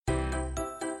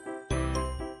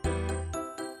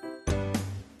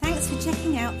Thanks for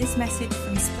checking out this message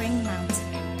from Spring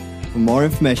Mountain. For more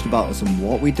information about us and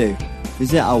what we do,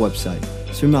 visit our website,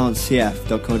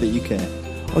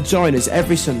 springmountcf.co.uk, or join us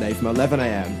every Sunday from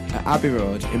 11am at Abbey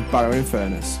Road in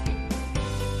Barrow-in-Furness.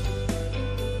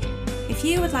 If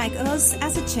you would like us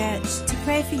as a church to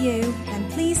pray for you, then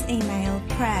please email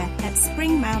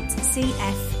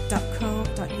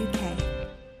prayer@springmountcf.co.uk.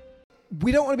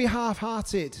 We don't want to be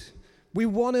half-hearted. We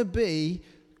want to be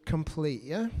complete,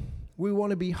 yeah? We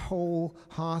want to be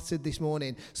wholehearted this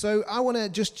morning. So I want to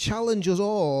just challenge us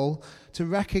all to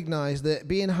recognize that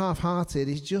being half-hearted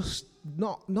is just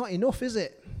not enough, is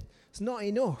it? It's not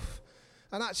enough.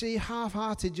 And actually,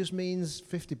 half-hearted just means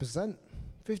 50%.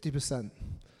 50%.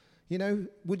 You know,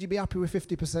 would you be happy with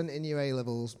 50% in your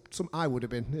A-levels? I would have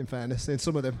been, in fairness, in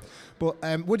some of them. But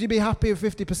would you be happy with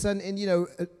 50% in,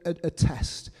 a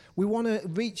test? We want to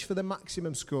reach for the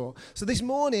maximum score. So this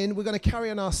morning, we're going to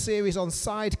carry on our series on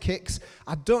sidekicks.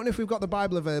 I don't know if we've got the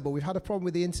Bible available. We've had a problem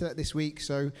with the internet this week,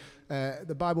 so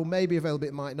the Bible may be available,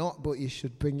 it might not, but you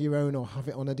should bring your own or have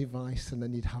it on a device, and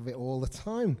then you'd have it all the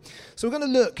time. So we're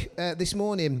going to look this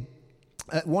morning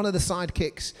at one of the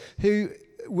sidekicks who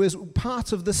was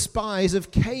part of the spies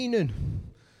of Canaan,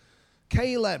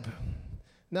 Caleb.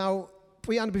 Now,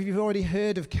 if you've already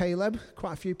heard of Caleb,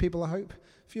 quite a few people, I hope,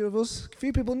 a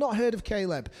few people not heard of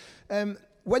Caleb.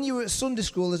 When you were at Sunday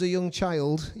school as a young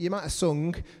child, you might have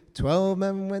sung, 12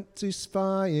 men went to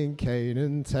spy in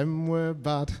Canaan, 10 were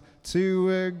bad, 2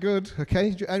 were good.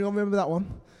 Okay, anyone remember that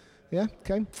one? Yeah,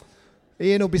 okay.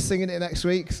 Ian will be singing it next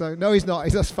week, so no, he's not,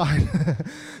 that's fine.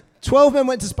 12 men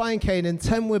went to spy in Canaan,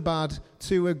 10 were bad,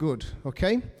 2 were good,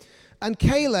 okay? And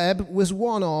Caleb was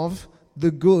one of the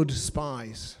good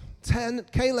spies.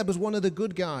 Caleb was one of the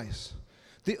good guys.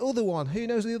 The other one, who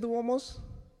knows who the other one was?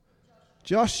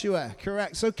 Joshua,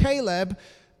 correct. So Caleb,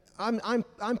 I'm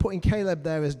putting Caleb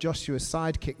there as Joshua's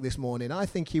sidekick this morning. I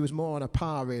think he was more on a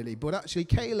par, really. But actually,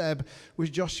 Caleb was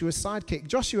Joshua's sidekick.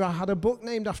 Joshua had a book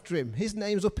named after him. His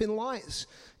name's up in lights.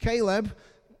 Caleb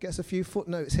gets a few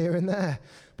footnotes here and there.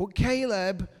 But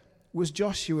Caleb was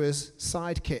Joshua's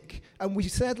sidekick. And we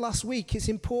said last week it's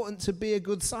important to be a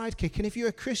good sidekick. And if you're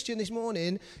a Christian this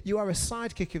morning, you are a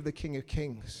sidekick of the King of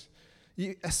Kings.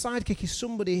 A sidekick is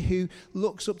somebody who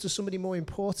looks up to somebody more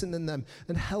important than them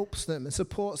and helps them and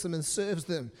supports them and serves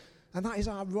them. And that is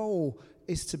our role,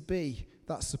 is to be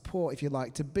that support, if you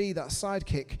like, to be that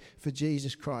sidekick for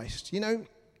Jesus Christ. You know,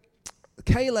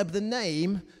 Caleb, the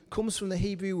name, comes from the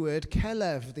Hebrew word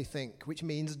kelev, they think, which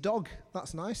means dog.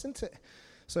 That's nice, isn't it?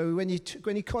 So when you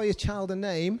call your child a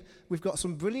name, we've got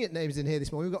some brilliant names in here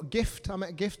this morning. We've got Gift. I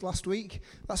met Gift last week.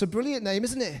 That's a brilliant name,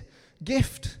 isn't it?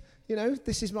 Gift. You know,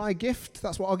 this is my gift.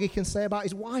 That's what Oggy can say about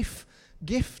his wife.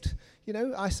 Gift. You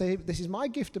know, I say, this is my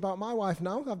gift about my wife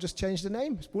now. I've just changed the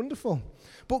name. It's wonderful.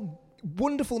 But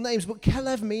wonderful names. But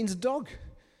kelev means dog.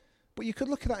 But you could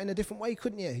look at that in a different way,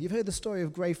 couldn't you? You've heard the story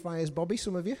of Greyfriars Bobby,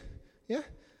 some of you? Yeah?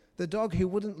 The dog who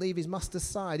wouldn't leave his master's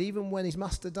side, even when his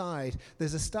master died.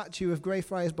 There's a statue of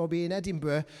Greyfriars Bobby in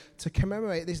Edinburgh to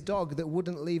commemorate this dog that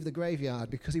wouldn't leave the graveyard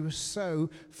because he was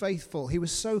so faithful. He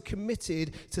was so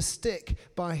committed to stick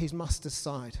by his master's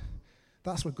side.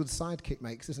 That's what a good sidekick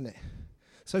makes, isn't it?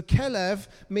 So Kelev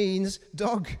means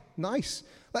dog. Nice.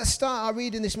 Let's start our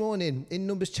reading this morning in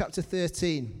Numbers chapter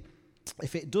 13.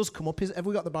 If it does come up, have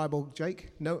we got the Bible,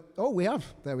 Jake? No? Oh, we have.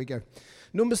 There we go.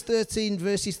 Numbers 13,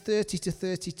 verses 30 to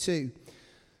 32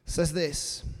 says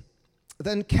this.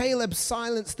 Then Caleb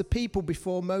silenced the people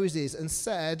before Moses and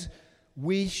said,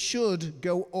 we should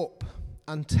go up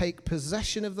and take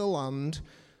possession of the land,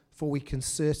 for we can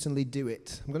certainly do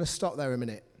it. I'm going to stop there a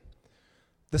minute.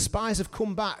 The spies have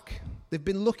come back. They've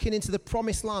been looking into the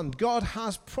promised land. God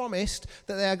has promised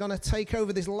that they are going to take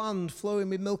over this land flowing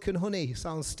with milk and honey.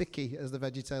 Sounds sticky, as the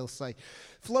VeggieTales say.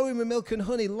 Flowing with milk and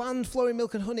honey, land flowing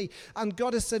milk and honey. And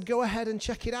God has said, go ahead and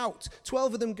check it out.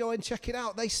 12 of them go and check it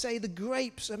out. They say the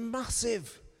grapes are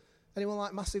massive. Anyone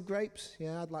like massive grapes?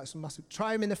 Yeah, I'd like some massive.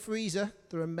 Try them in the freezer.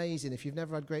 They're amazing. If you've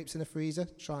never had grapes in a freezer,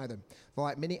 try them. They're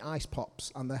like mini ice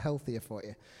pops, and they're healthier for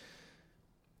you.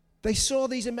 They saw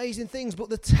these amazing things, but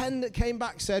the 10 that came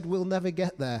back said, we'll never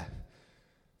get there.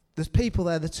 There's people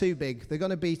there, they're too big. They're going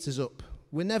to beat us up.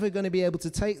 We're never going to be able to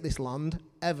take this land,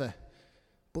 ever.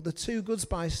 But the 2 good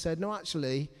spies said, no,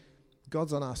 actually,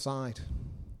 God's on our side.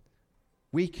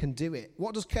 We can do it.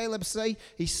 What does Caleb say?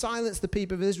 He silenced the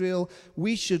people of Israel.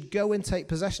 We should go and take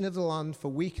possession of the land, for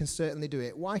we can certainly do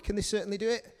it. Why can they certainly do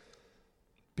it?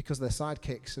 Because they're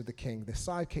sidekicks of the king. They're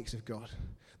sidekicks of God.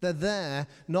 They're there,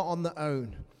 not on their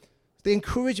own. The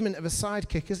encouragement of a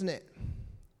sidekick, isn't it?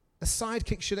 A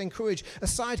sidekick should encourage. A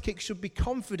sidekick should be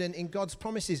confident in God's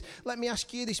promises. Let me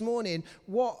ask you this morning,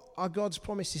 what are God's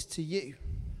promises to you?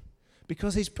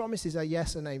 Because his promises are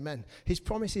yes and amen. His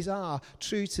promises are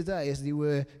true today as they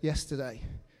were yesterday.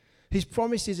 His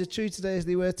promises are true today as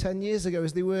they were 10 years ago,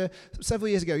 as they were several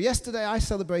years ago. Yesterday I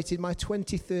celebrated my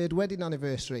 23rd wedding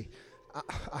anniversary.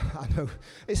 I know.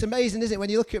 It's amazing, isn't it? When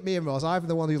you look at me and Roz, I'm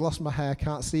the one who lost my hair,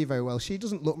 can't see very well. She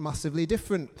doesn't look massively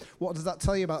different. What does that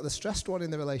tell you about the stressed one in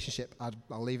the relationship?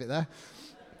 I'll leave it there.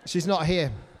 She's not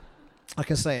here. I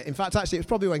can say it. In fact, actually, it was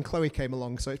probably when Chloe came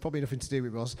along, so it's probably nothing to do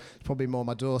with Roz. It's probably more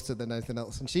my daughter than anything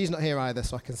else. And she's not here either,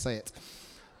 so I can say it.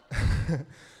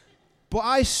 But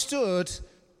I stood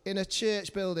in a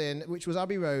church building, which was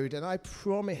Abbey Road, and I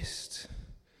promised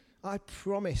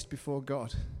before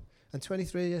God. And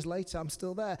 23 years later, I'm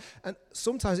still there. And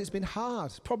sometimes it's been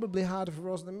hard, probably harder for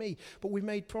Roz than me, but we've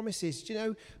made promises. Do you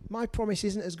know, my promise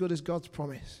isn't as good as God's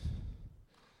promise.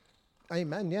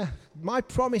 Amen, yeah. My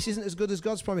promise isn't as good as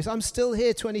God's promise. I'm still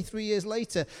here 23 years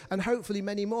later, and hopefully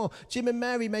many more. Jim and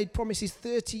Mary made promises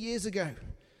 30 years ago,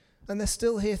 and they're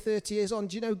still here 30 years on.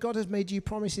 Do you know, God has made you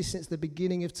promises since the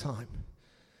beginning of time,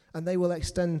 and they will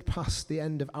extend past the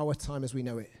end of our time as we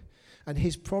know it. And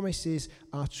his promises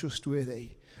are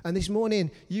trustworthy. And this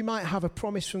morning, you might have a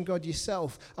promise from God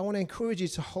yourself. I want to encourage you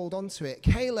to hold on to it.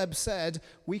 Caleb said,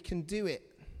 we can do it.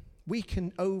 We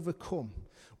can overcome.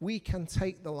 We can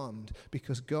take the land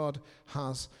because God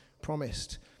has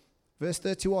promised. Verse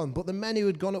 31, but the men who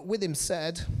had gone up with him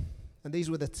said, and these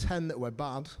were the 10 that were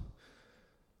bad,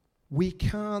 we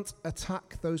can't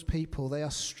attack those people. They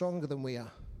are stronger than we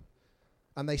are.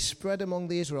 And they spread among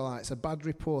the Israelites a bad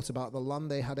report about the land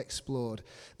they had explored.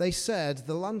 They said,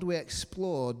 the land we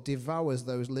explored devours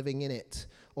those living in it.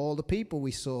 All the people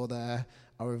we saw there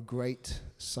are of great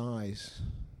size.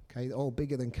 Okay, all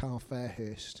bigger than Carl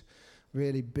Fairhurst.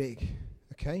 Really big.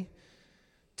 Okay?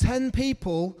 10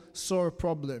 people saw a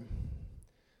problem.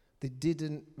 They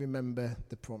didn't remember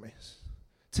the promise.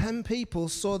 10 people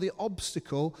saw the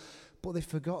obstacle, but they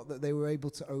forgot that they were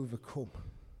able to overcome.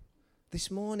 This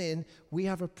morning, we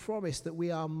have a promise that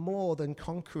we are more than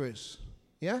conquerors.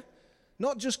 Yeah?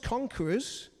 Not just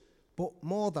conquerors, but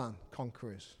more than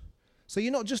conquerors. So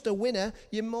you're not just a winner,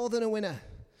 you're more than a winner.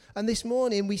 And this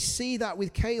morning, we see that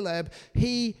with Caleb.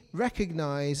 He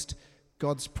recognized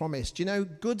God's promise. Do you know,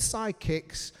 good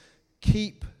sidekicks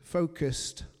keep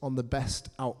focused on the best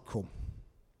outcome.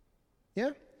 Yeah?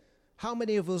 How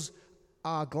many of us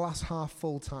are glass half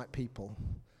full type people?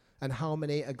 And how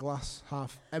many are glass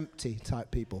half empty type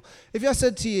people? If I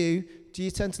said to you, do you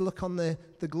tend to look on the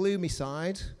gloomy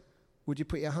side? Would you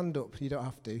put your hand up? You don't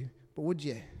have to, but would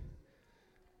you?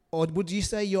 Or would you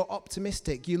say you're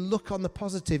optimistic? You look on the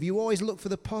positive. You always look for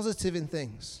the positive in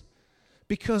things.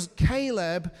 Because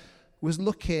Caleb was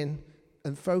looking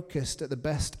and focused at the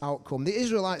best outcome. The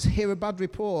Israelites hear a bad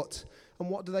report.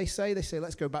 And what do they say? They say,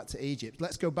 let's go back to Egypt.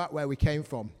 Let's go back where we came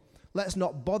from. Let's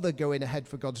not bother going ahead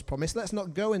for God's promise. Let's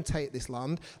not go and take this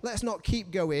land. Let's not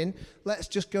keep going. Let's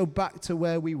just go back to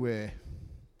where we were.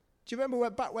 Do you remember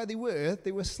back where they were?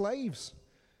 They were slaves.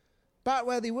 Back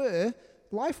where they were,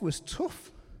 life was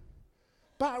tough.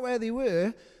 Back where they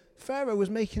were, Pharaoh was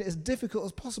making it as difficult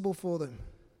as possible for them.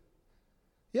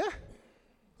 Yeah?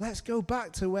 Let's go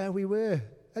back to where we were.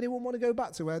 Anyone want to go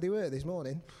back to where they were this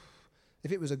morning?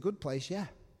 If it was a good place, yeah.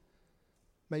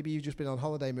 Maybe you've just been on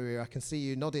holiday, Maria. I can see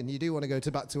you nodding. You do want to go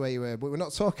back to where you were, but we're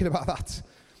not talking about that.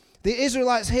 The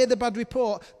Israelites hear the bad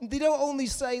report. They don't only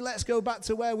say, let's go back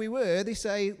to where we were. They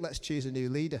say, let's choose a new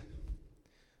leader.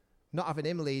 Not having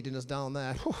him leading us down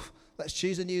there. Let's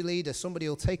choose a new leader. Somebody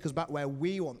will take us back where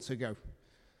we want to go.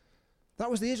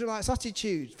 That was the Israelites'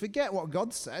 attitude. Forget what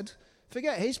God said.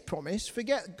 Forget his promise.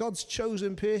 Forget God's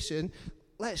chosen person.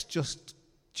 Let's just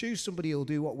choose somebody who'll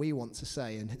do what we want to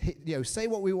say and say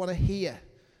what we want to hear.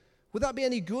 Would that be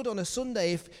any good on a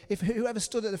Sunday if whoever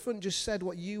stood at the front just said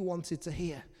what you wanted to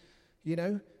hear?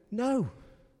 No.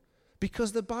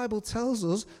 Because the Bible tells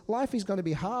us life is going to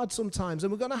be hard sometimes,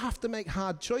 and we're going to have to make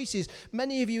hard choices.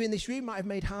 Many of you in this room might have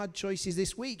made hard choices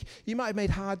this week. You might have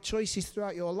made hard choices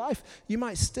throughout your life. You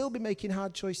might still be making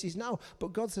hard choices now,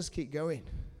 but God says keep going.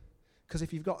 Because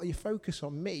if you've got your focus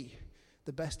on me,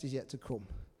 the best is yet to come.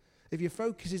 If your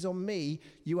focus is on me,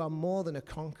 you are more than a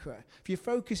conqueror. If your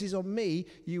focus is on me,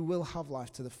 you will have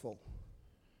life to the full.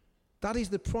 That is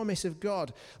the promise of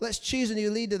God. Let's choose a new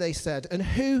leader, they said. And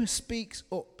who speaks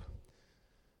up?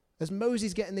 As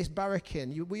Moses getting this barrack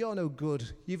in, we are no good.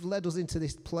 You've led us into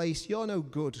this place. You're no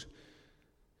good.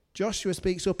 Joshua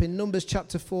speaks up in Numbers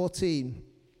chapter 14,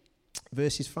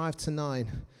 verses 5 to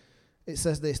 9. It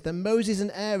says this: Then Moses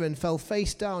and Aaron fell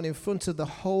face down in front of the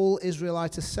whole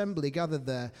Israelite assembly gathered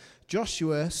there.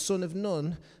 Joshua, son of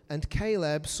Nun, and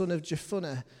Caleb, son of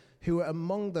Jephunneh, who were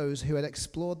among those who had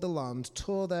explored the land,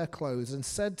 tore their clothes and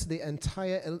said to the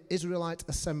entire Israelite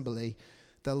assembly,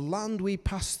 "The land we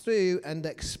passed through and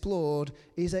explored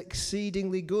is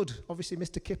exceedingly good." Obviously,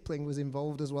 Mr. Kipling was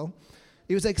involved as well.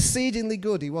 He was exceedingly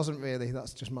good. He wasn't really.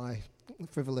 That's just my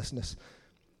frivolousness.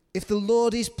 If the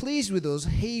Lord is pleased with us,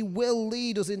 he will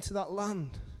lead us into that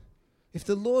land. If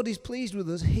the Lord is pleased with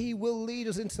us, he will lead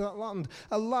us into that land,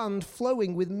 a land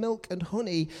flowing with milk and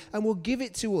honey, and will give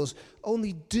it to us.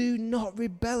 Only do not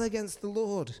rebel against the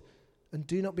Lord, and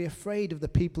do not be afraid of the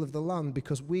people of the land,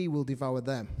 because we will devour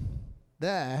them.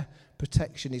 Their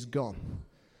protection is gone,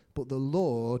 but the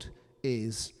Lord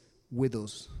is with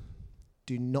us.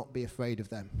 Do not be afraid of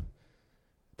them.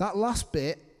 That last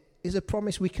bit is a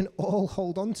promise we can all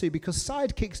hold on to, because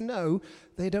sidekicks know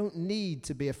they don't need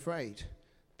to be afraid.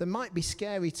 There might be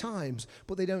scary times,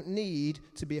 but they don't need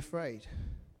to be afraid.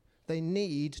 They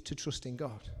need to trust in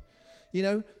God. You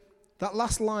know, that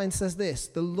last line says this: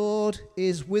 the Lord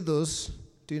is with us,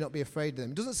 do not be afraid of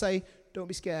them. It doesn't say, don't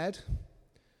be scared.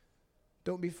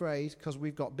 Don't be afraid because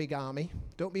we've got a big army.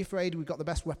 Don't be afraid we've got the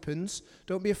best weapons.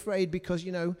 Don't be afraid because,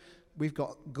 you know, we've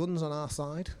got guns on our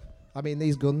side. I mean,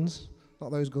 these guns. Not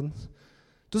those guns.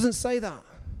 Doesn't say that.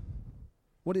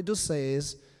 What it does say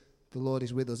is, the Lord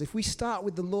is with us. If we start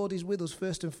with the Lord is with us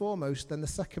first and foremost, then the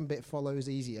second bit follows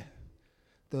easier.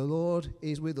 The Lord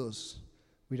is with us.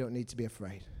 We don't need to be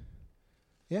afraid.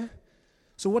 Yeah?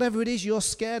 So whatever it is you're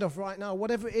scared of right now,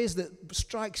 whatever it is that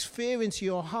strikes fear into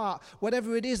your heart,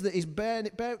 whatever it is that is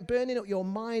burning up your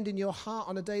mind and your heart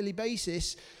on a daily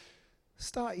basis,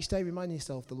 start each day reminding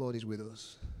yourself the Lord is with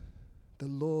us. The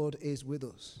Lord is with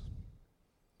us.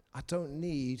 I don't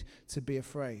need to be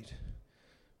afraid.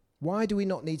 Why do we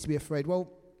not need to be afraid? Well,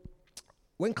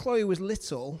 when Chloe was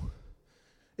little,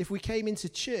 if we came into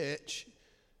church,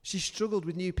 she struggled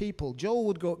with new people. Joel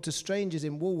would go up to strangers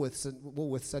in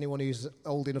Woolworths, anyone who's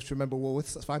old enough to remember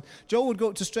Woolworths, that's fine. Joel would go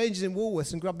up to strangers in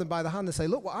Woolworths and grab them by the hand and say,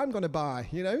 look what I'm going to buy,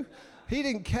 you know. He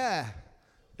didn't care.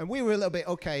 And we were a little bit,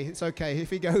 okay, it's okay. If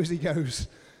he goes, he goes.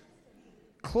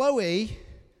 Chloe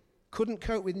couldn't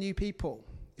cope with new people.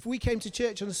 If we came to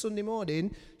church on a Sunday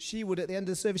morning, she would, at the end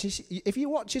of the service, if you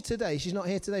watch her today, she's not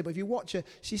here today, but if you watch her,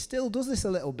 she still does this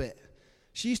a little bit.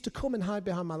 She used to come and hide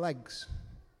behind my legs.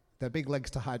 They're big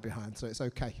legs to hide behind, so it's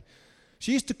okay.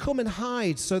 She used to come and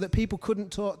hide so that people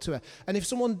couldn't talk to her. And if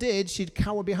someone did, she'd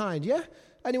cower behind. Yeah?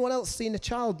 Anyone else seen a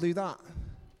child do that?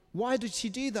 Why did she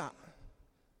do that?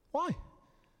 Why?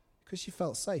 Because she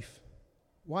felt safe.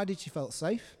 Why did she feel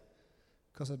safe?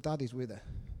 Because her dad is with her.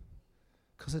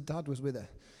 Because her dad was with her.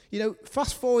 You know,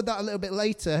 fast forward that a little bit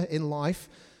later in life,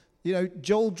 you know,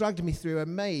 Joel dragged me through a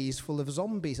maze full of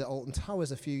zombies at Alton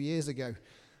Towers a few years ago.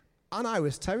 And I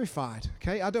was terrified,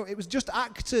 okay? It was just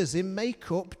actors in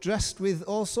makeup, dressed with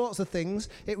all sorts of things.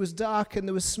 It was dark and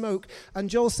there was smoke. And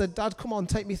Joel said, Dad, come on,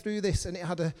 take me through this. And it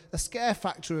had a scare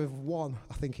factor of 1,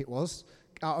 I think it was,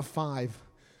 out of 5.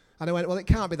 And I went, well, it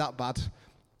can't be that bad.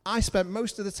 I spent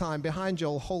most of the time behind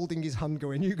Joel holding his hand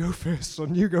going, you go first,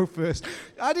 son, you go first.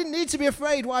 I didn't need to be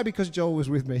afraid. Why? Because Joel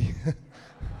was with me.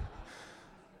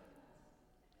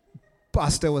 But I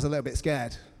still was a little bit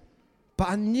scared. But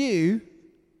I knew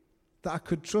that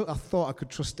I thought I could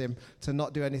trust him to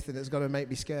not do anything that's going to make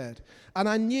me scared. And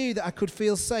I knew that I could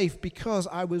feel safe because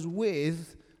I was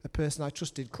with a person I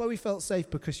trusted. Chloe felt safe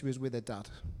because she was with her dad.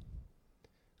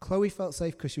 Chloe felt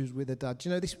safe because she was with her dad. Do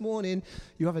you know, this morning,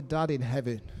 you have a dad in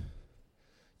heaven.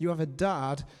 You have a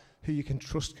dad who you can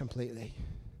trust completely.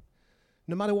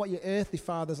 No matter what your earthly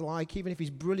father's like, even if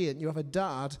he's brilliant, you have a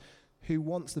dad who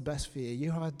wants the best for you. You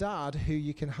have a dad who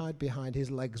you can hide behind his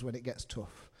legs when it gets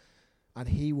tough. And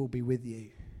he will be with you.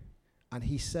 And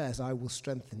he says, I will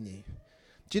strengthen you.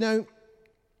 Do you know,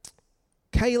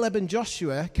 Caleb and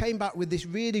Joshua came back with this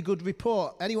really good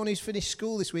report. Anyone who's finished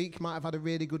school this week might have had a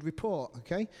really good report,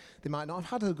 okay? They might not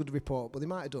have had a good report, but they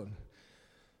might have done.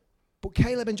 But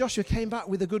Caleb and Joshua came back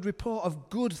with a good report of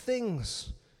good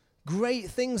things, great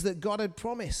things that God had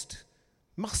promised,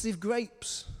 massive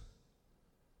grapes.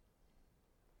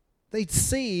 They'd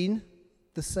seen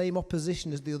the same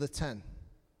opposition as the other 10,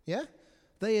 yeah?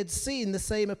 They had seen the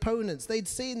same opponents. They'd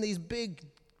seen these big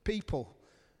people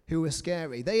who were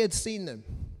scary. They had seen them.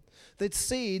 They'd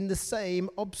seen the same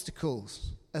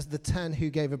obstacles as the 10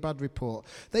 who gave a bad report.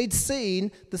 They'd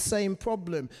seen the same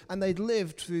problem, and they'd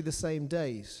lived through the same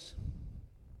days.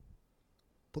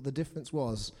 But the difference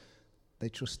was they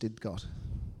trusted God.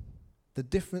 The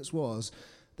difference was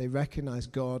they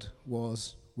recognized God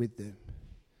was with them.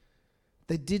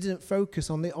 They didn't focus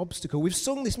on the obstacle. We've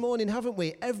sung this morning, haven't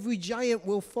we? Every giant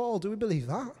will fall. Do we believe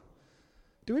that?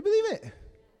 Do we believe it?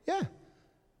 Yeah.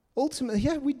 Ultimately,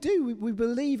 yeah, we do. We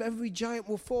believe every giant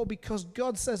will fall because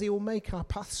God says he will make our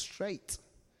path straight.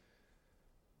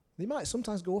 They might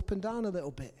sometimes go up and down a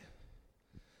little bit.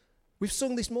 We've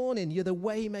sung this morning, you're the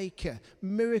way maker,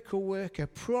 miracle worker,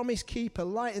 promise keeper,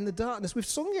 light in the darkness. We've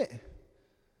sung it.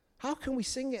 How can we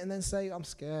sing it and then say, I'm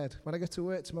scared? When I go to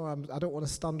work tomorrow, I don't want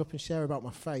to stand up and share about my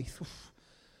faith.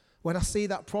 When I see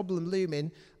that problem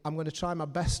looming, I'm going to try my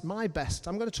best.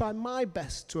 I'm going to try my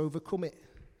best to overcome it.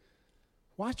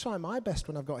 Why try my best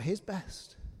when I've got his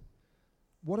best?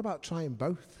 What about trying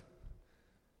both?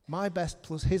 My best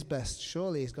plus his best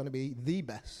surely is going to be the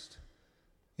best.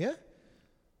 Yeah?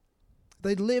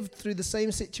 They'd lived through the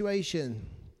same situation,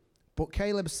 but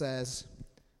Caleb says,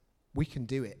 we can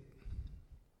do it.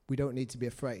 We don't need to be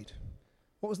afraid.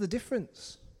 What was the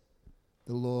difference?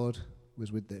 The Lord was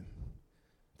with them.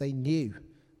 They knew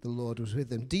the Lord was with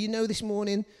them. Do you know this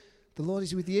morning the Lord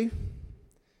is with you?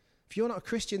 If you're not a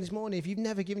Christian this morning, if you've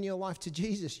never given your life to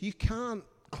Jesus, you can't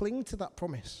cling to that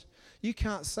promise. You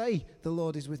can't say, the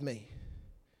Lord is with me.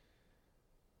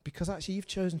 Because actually you've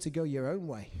chosen to go your own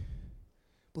way.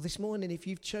 But this morning, if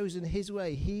you've chosen his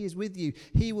way, he is with you.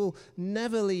 He will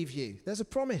never leave you. There's a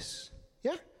promise.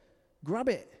 Yeah? Grab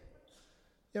it.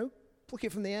 Pluck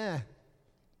it from the air,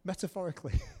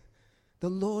 metaphorically. The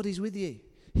Lord is with you.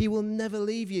 He will never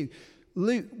leave you.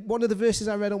 Luke, one of the verses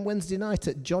I read on Wednesday night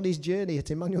at Johnny's Journey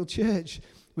at Emmanuel Church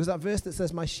was that verse that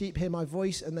says, my sheep hear my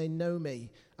voice and they know me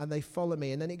and they follow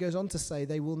me. And then it goes on to say,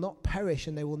 they will not perish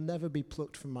and they will never be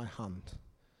plucked from my hand.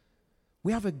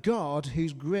 We have a God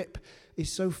whose grip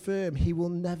is so firm, he will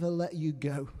never let you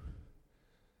go.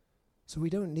 So we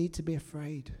don't need to be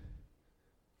afraid.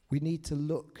 We need to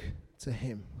look to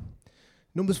him.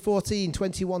 Numbers 14,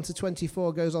 21 to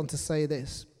 24 goes on to say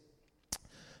this.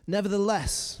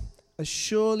 Nevertheless, as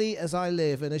surely as I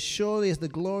live, and as surely as the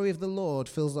glory of the Lord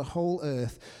fills the whole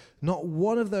earth, not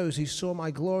one of those who saw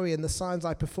my glory and the signs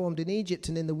I performed in Egypt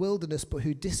and in the wilderness, but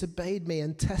who disobeyed me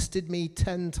and tested me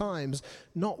 10 times,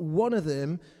 not one of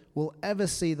them will ever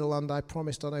see the land I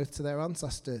promised on oath to their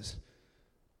ancestors.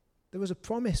 There was a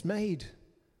promise made,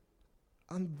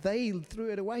 and they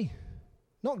threw it away.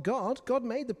 Not God. God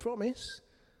made the promise.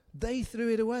 They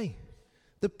threw it away.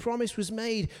 The promise was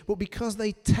made, but because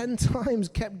they 10 times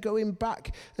kept going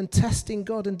back and testing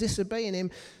God and disobeying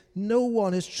him, no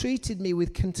one has treated me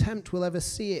with contempt will ever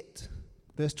see it.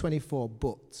 Verse 24,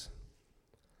 but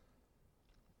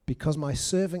because my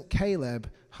servant Caleb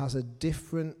has a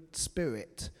different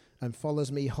spirit and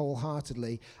follows me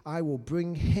wholeheartedly, I will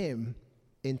bring him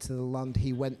into the land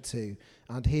he went to,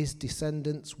 and his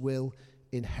descendants will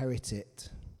inherit it.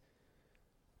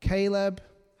 Caleb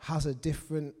has a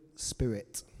different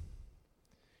spirit.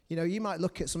 You might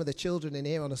look at some of the children in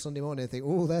here on a Sunday morning and think,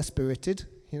 oh, they're spirited,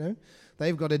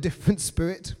 They've got a different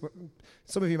spirit.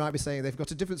 Some of you might be saying they've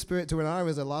got a different spirit to when I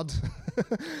was a lad.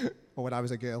 Or when I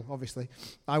was a girl, obviously.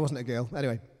 I wasn't a girl.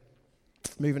 Anyway,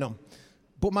 moving on.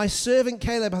 But my servant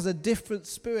Caleb has a different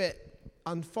spirit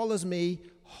and follows me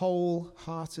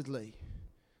wholeheartedly.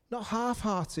 Not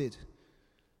half-hearted.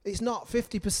 It's not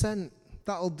 50%.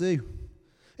 That'll do.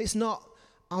 It's not,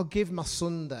 I'll give my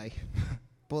Sunday.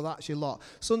 But that's your lot.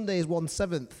 Sunday is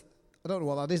 1/7. I don't know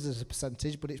what that is as a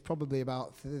percentage, but it's probably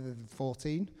about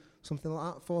 14, something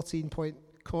like that. 14 point,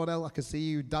 Cornell, I can see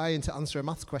you dying to answer a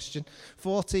maths question.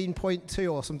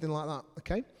 14.2 or something like that,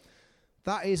 okay?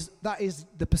 That is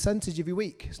the percentage of your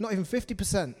week. It's not even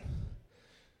 50%.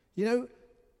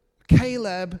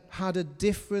 Caleb had a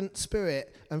different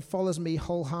spirit and follows me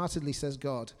wholeheartedly, says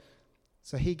God.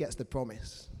 So he gets the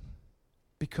promise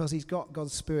because he's got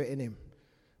God's spirit in him.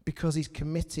 Because he's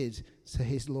committed to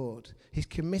his Lord. He's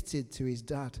committed to his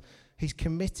dad. He's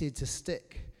committed to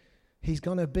stick. He's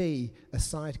going to be a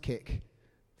sidekick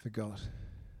for God.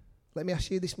 Let me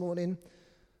ask you this morning,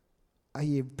 are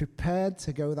you prepared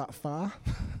to go that far?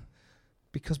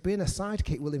 Because being a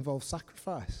sidekick will involve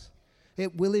sacrifice.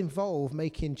 It will involve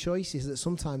making choices that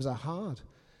sometimes are hard.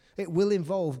 It will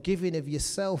involve giving of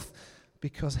yourself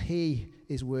because he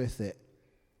is worth it.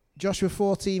 Joshua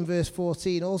 14 verse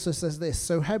 14 also says this,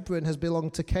 so Hebron has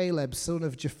belonged to Caleb, son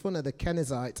of Jephunneh the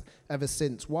Kenizzite, ever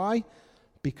since. Why?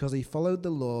 Because he followed the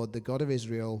Lord, the God of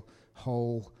Israel,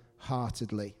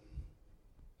 wholeheartedly.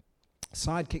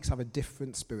 Sidekicks have a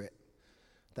different spirit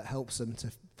that helps them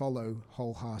to follow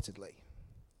wholeheartedly.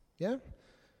 Yeah?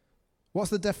 What's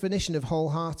the definition of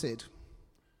wholehearted?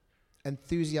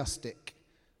 Enthusiastic,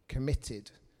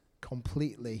 committed,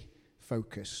 completely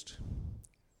focused.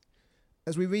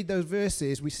 As we read those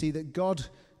verses, we see that God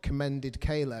commended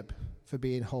Caleb for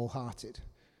being wholehearted.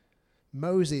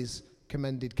 Moses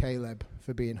commended Caleb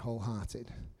for being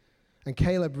wholehearted. And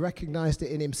Caleb recognized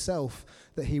it in himself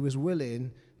that he was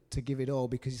willing to give it all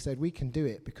because he said, we can do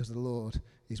it because the Lord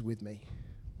is with me.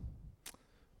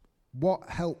 What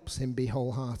helps him be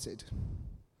wholehearted?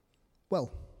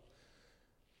 Well,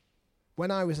 when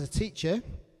I was a teacher,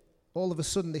 all of a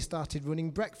sudden they started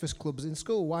running breakfast clubs in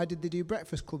school. Why did they do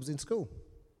breakfast clubs in school?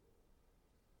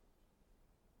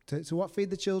 To what? Feed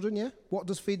the children, yeah? What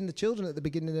does feeding the children at the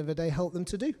beginning of a day help them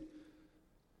to do?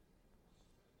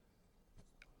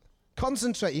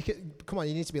 Concentrate. Come on,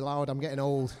 you need to be loud. I'm getting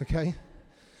old, okay?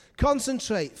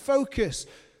 Concentrate, focus.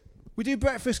 We do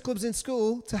breakfast clubs in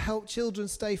school to help children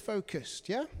stay focused,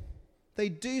 yeah? They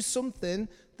do something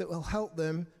that will help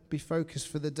them be focused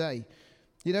for the day.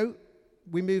 You know,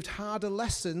 we moved harder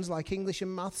lessons like English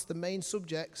and maths, the main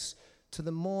subjects, to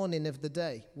the morning of the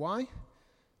day. Why?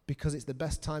 Because it's the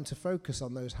best time to focus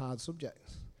on those hard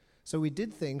subjects. So we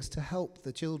did things to help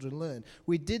the children learn.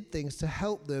 We did things to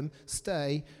help them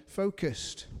stay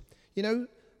focused. You know,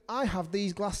 I have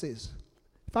these glasses.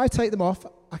 If I take them off,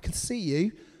 I can see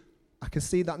you. I can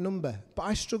see that number, but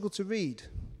I struggle to read.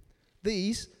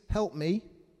 These help me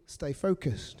stay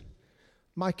focused.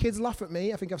 My kids laugh at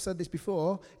me, I think I've said this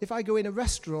before, if I go in a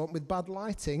restaurant with bad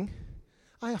lighting,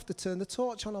 I have to turn the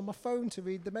torch on my phone to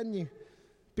read the menu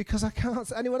because I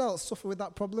can't. Anyone else suffer with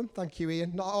that problem? Thank you,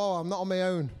 Ian. I'm not on my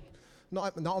own.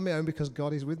 Not on my own because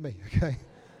God is with me, okay?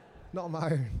 Not on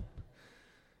my own.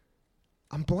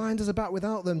 I'm blind as a bat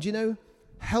without them. Do you know,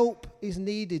 help is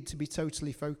needed to be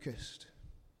totally focused.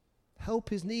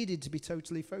 Help is needed to be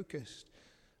totally focused.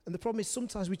 And the problem is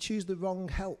sometimes we choose the wrong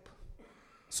help.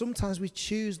 Sometimes we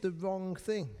choose the wrong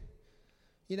thing.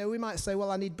 You know, we might say, well,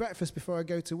 I need breakfast before I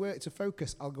go to work to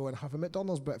focus. I'll go and have a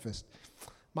McDonald's breakfast.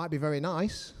 Might be very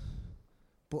nice,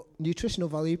 but nutritional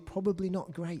value, probably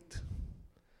not great.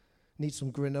 Need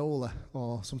some granola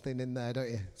or something in there, don't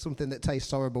you? Something that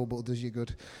tastes horrible but does you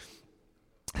good.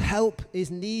 Help is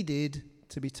needed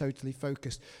to be totally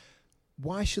focused.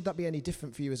 Why should that be any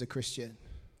different for you as a Christian?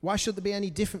 Why should there be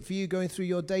any different for you going through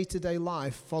your day-to-day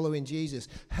life following Jesus?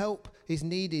 Help is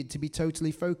needed to be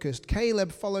totally focused.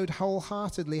 Caleb followed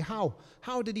wholeheartedly. How?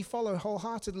 How did he follow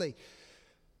wholeheartedly?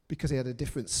 Because he had a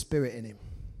different spirit in him.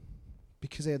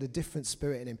 Because he had a different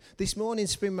spirit in him. This morning,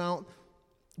 Spring Mount,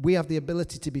 we have the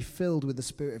ability to be filled with the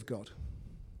Spirit of God.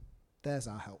 There's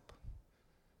our help.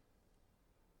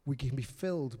 We can be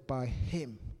filled by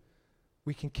him.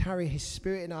 We can carry his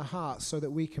spirit in our hearts so that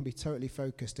we can be totally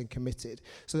focused and committed,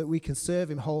 so that we can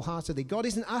serve him wholeheartedly. God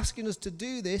isn't asking us to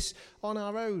do this on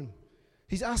our own.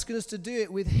 He's asking us to do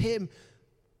it with him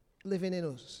living in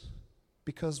us,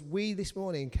 because we this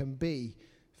morning can be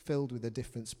filled with a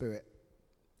different spirit.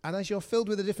 And as you're filled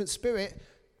with a different spirit,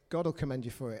 God will commend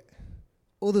you for it.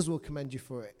 Others will commend you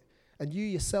for it. And you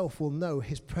yourself will know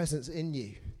his presence in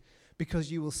you,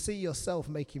 because you will see yourself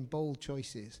making bold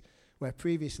choices where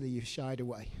previously you've shied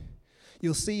away.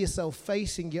 You'll see yourself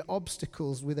facing your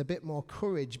obstacles with a bit more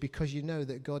courage because you know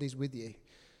that God is with you.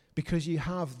 Because you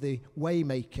have the way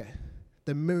maker,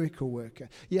 the miracle worker.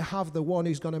 You have the one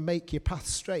who's going to make your path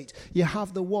straight. You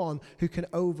have the one who can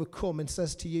overcome and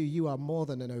says to you, you are more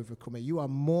than an overcomer. You are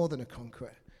more than a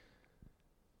conqueror.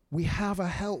 We have a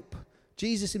help.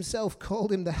 Jesus himself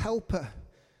called him the helper.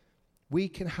 We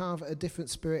can have a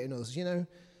different spirit in us. You know,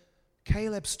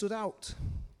 Caleb stood out.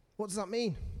 What does that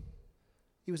mean?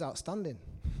 He was outstanding.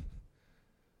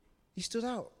 He stood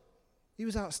out. He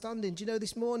was outstanding. Do you know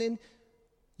this morning,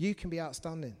 you can be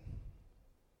outstanding.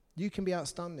 You can be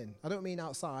outstanding. I don't mean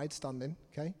outside standing,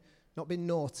 okay? Not being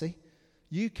naughty.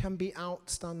 You can be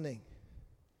outstanding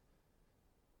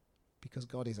because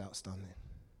God is outstanding.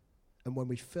 And when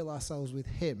we fill ourselves with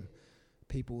him,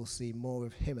 people will see more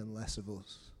of him and less of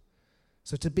us.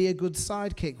 So to be a good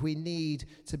sidekick, we need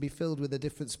to be filled with a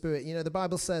different spirit. You know, the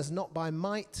Bible says, not by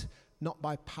might, not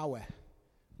by power,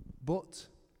 but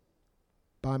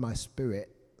by my spirit,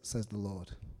 says the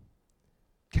Lord.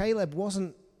 Caleb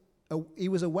he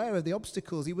was aware of the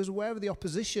obstacles. He was aware of the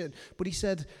opposition. But he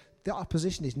said, that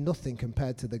opposition is nothing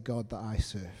compared to the God that I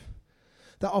serve.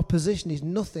 That opposition is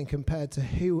nothing compared to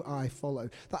who I follow.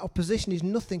 That opposition is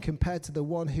nothing compared to the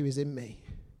one who is in me.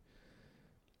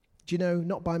 Do you know,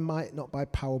 not by might, not by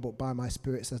power, but by my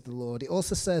spirit, says the Lord. It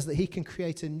also says that he can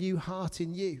create a new heart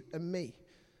in you and me.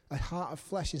 A heart of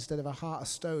flesh instead of a heart of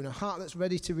stone. A heart that's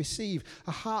ready to receive.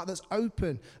 A heart that's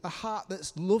open. A heart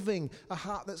that's loving. A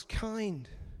heart that's kind.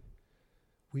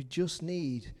 We just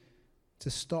need to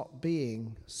stop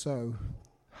being so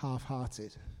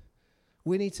half-hearted.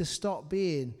 We need to stop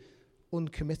being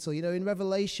uncommittal. You know, in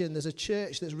Revelation, there's a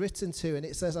church that's written to, and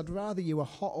it says, I'd rather you were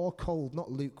hot or cold,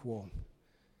 not lukewarm.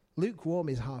 Lukewarm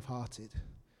is half-hearted.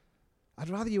 I'd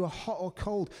rather you were hot or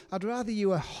cold. I'd rather you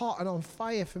were hot and on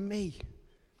fire for me,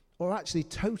 or actually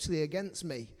totally against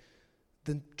me,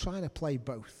 than trying to play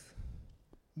both.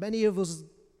 Many of us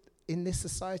in this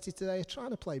society today are trying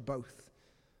to play both.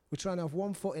 We're trying to have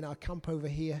one foot in our camp over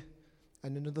here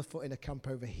and another foot in a camp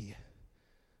over here.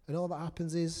 And all that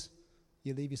happens is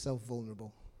you leave yourself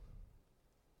vulnerable.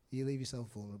 You leave yourself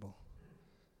vulnerable.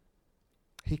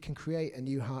 He can create a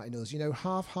new heart in us. You know,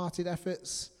 half-hearted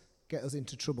efforts get us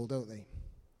into trouble, don't they?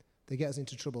 They get us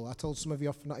into trouble. I told some of you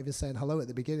off for not even saying hello at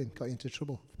the beginning. Got you into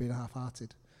trouble for being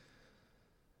half-hearted.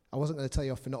 I wasn't going to tell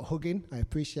you off for not hugging. I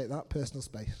appreciate that, personal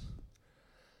space.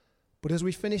 But as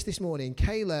we finish this morning,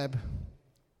 Caleb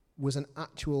was an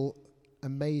actual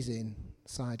amazing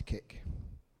sidekick.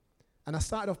 And I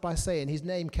started off by saying his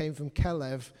name came from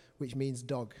Kelev, which means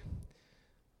dog.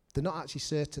 They're not actually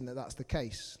certain that that's the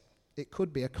case. It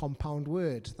could be a compound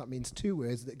word. That means two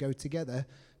words that go together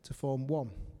to form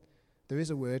one. There is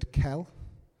a word kel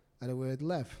and a word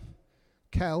lev.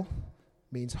 Kel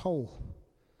means whole.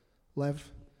 Lev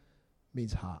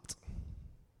means heart.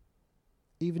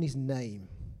 Even his name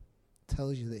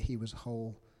tells you that he was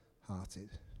wholehearted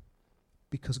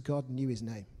because God knew his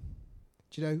name.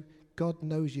 Do you know, God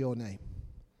knows your name.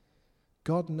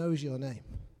 God knows your name.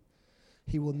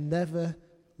 He will never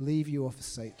leave you or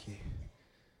forsake you.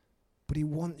 But he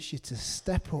wants you to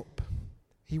step up.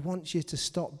 He wants you to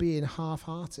stop being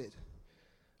half-hearted.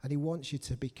 And he wants you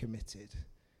to be committed.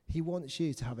 He wants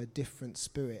you to have a different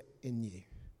spirit in you.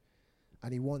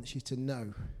 And he wants you to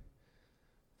know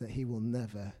that he will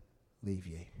never leave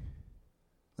you.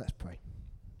 Let's pray.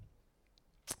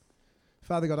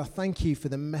 Father God, I thank you for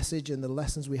the message and the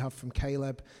lessons we have from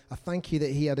Caleb. I thank you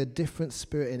that he had a different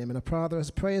spirit in him. And Father, I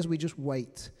pray as we just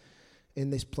wait in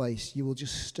this place, you will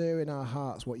just stir in our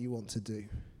hearts what you want to do.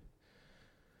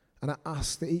 And I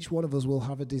ask that each one of us will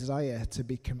have a desire to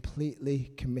be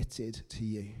completely committed to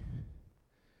you.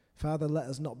 Father, let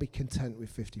us not be content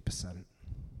with 50%.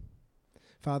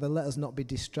 Father, let us not be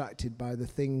distracted by the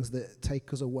things that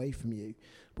take us away from you.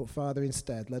 But Father,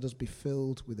 instead, let us be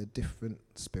filled with a different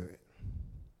spirit.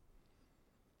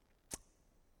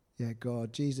 Yeah,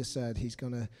 God, Jesus said he's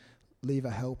going to leave a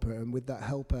helper, and with that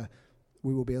helper,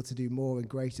 we will be able to do more and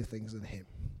greater things than him.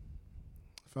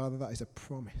 Father, that is a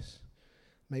promise.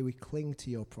 May we cling to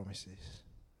your promises.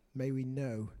 May we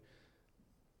know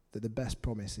that the best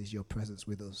promise is your presence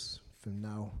with us from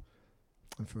now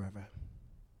and forever.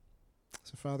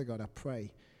 So, Father God, I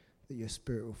pray that your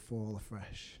Spirit will fall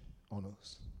afresh on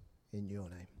us. In your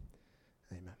name,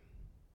 amen.